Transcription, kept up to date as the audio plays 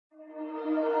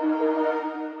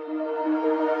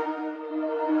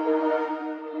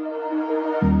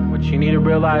you need to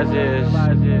realize is,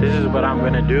 this is what I'm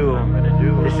gonna do.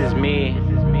 This is me,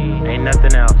 ain't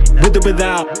nothing else. With or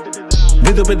without,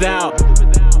 with or without,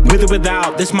 with or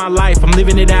without, this my life, I'm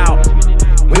living it out.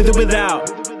 With or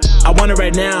without, I want it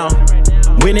right now.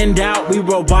 When in doubt, we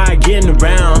roll by, getting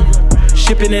around.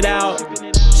 Shipping it out,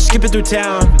 skipping through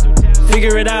town.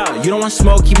 Figure it out, you don't want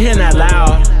smoke, keep hitting that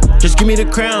loud. Just give me the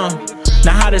crown,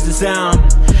 now how does it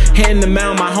sound? Hitting the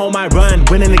mound, my home I run,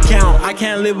 winning the count. I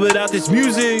can't live without this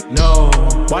music, no.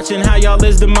 Watching how y'all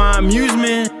listen to my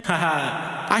amusement,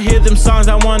 haha. I hear them songs,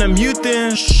 I wanna mute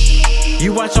them.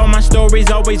 You watch all my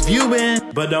stories, always viewing,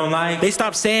 but don't like. They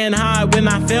stop saying hi when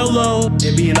I feel low.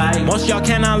 It be like, most y'all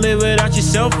cannot live without your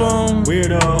cell phone.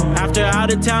 Weirdo. After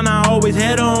out of town, I always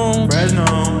head home.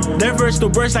 Fresno. Their verse the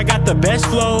worst, I got the best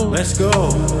flow. Let's go.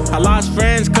 I lost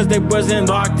friends cause they wasn't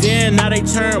locked in. Now they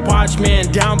turn watchmen,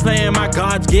 downplaying my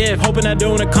God's gift, hoping I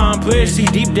don't accomplish. See,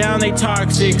 deep down they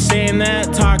toxic, saying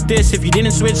that, talk this. If you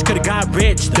didn't switch, could've got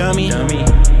rich, dummy.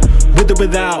 With or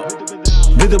without,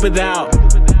 with or without,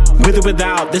 with or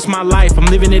without, this my life, I'm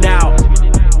living it out.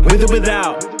 With or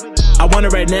without, I want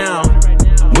it right now.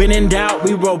 When in doubt,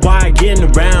 we roll by,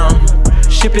 getting around.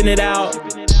 Shipping it out,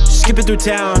 skipping through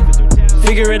town.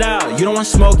 Figure it out, you don't want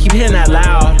smoke, keep hitting that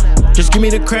loud. Just give me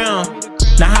the crown,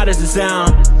 now how does it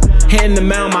sound? Hitting the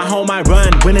mound, my home I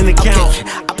run, winning the count. Okay,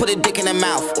 I put a dick in her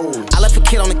mouth. Ooh. I left a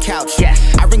kid on the couch. Yes.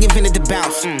 I reinvented the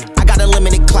bounce. I got a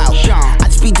limited clout. I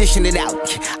just be dishing it out.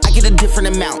 I get a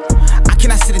different amount. I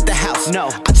cannot sit at the house. No.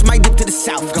 I just might dip to the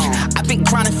south. I've been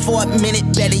grinding for a minute,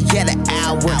 better yet an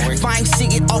hour. If I ain't see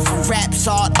it off of rap,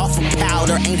 saw it off of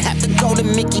powder. Ain't have to go to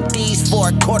Mickey D's for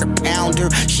a quarter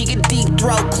pounder. She a deep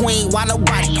throat queen, why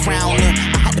nobody crown her?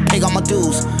 I had to pay all my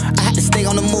dues. I had to stay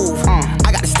on the move.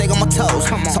 I gotta stay on my toes,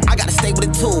 so I gotta stay with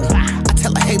a tool. I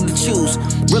tell a hater to choose,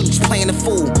 really just playing the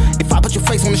fool. If I put your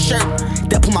face on the shirt,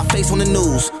 they'll put my face on the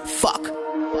news. Fuck.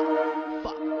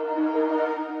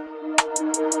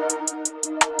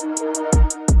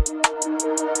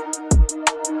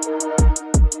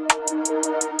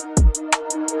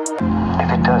 If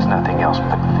it does nothing else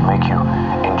but make you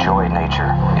enjoy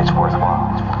nature, it's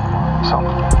worthwhile. So,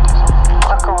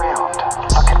 look around.